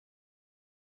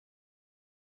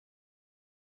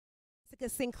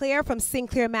Sinclair from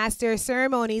Sinclair Master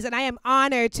Ceremonies, and I am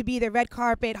honored to be the red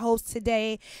carpet host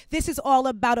today. This is all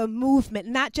about a movement,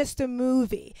 not just a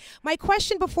movie. My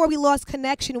question before we lost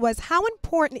connection was, how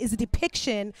important is the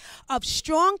depiction of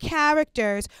strong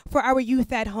characters for our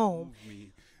youth at home?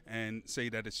 And say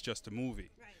that it's just a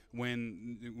movie. Right.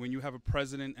 When you have a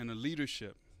president and a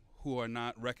leadership who are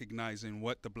not recognizing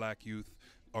what the black youth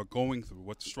are going through,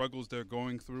 what struggles they're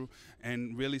going through,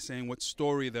 and really saying what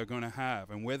story they're going to have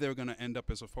and where they're going to end up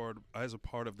as a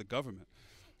part of the government.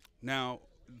 Now,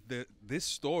 this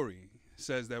story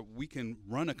says that we can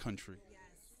run a country.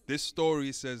 This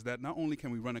story says that not only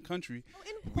can we run a country. How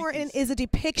important is a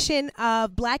depiction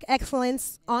of black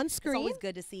excellence on screen? It's always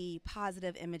good to see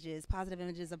positive images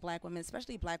of black women,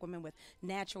 especially black women with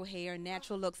natural hair,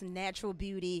 natural looks, natural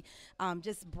beauty,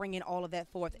 just bringing all of that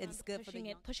forth. It's good for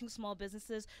pushing small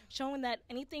businesses, showing that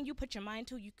anything you put your mind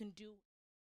to, you can do.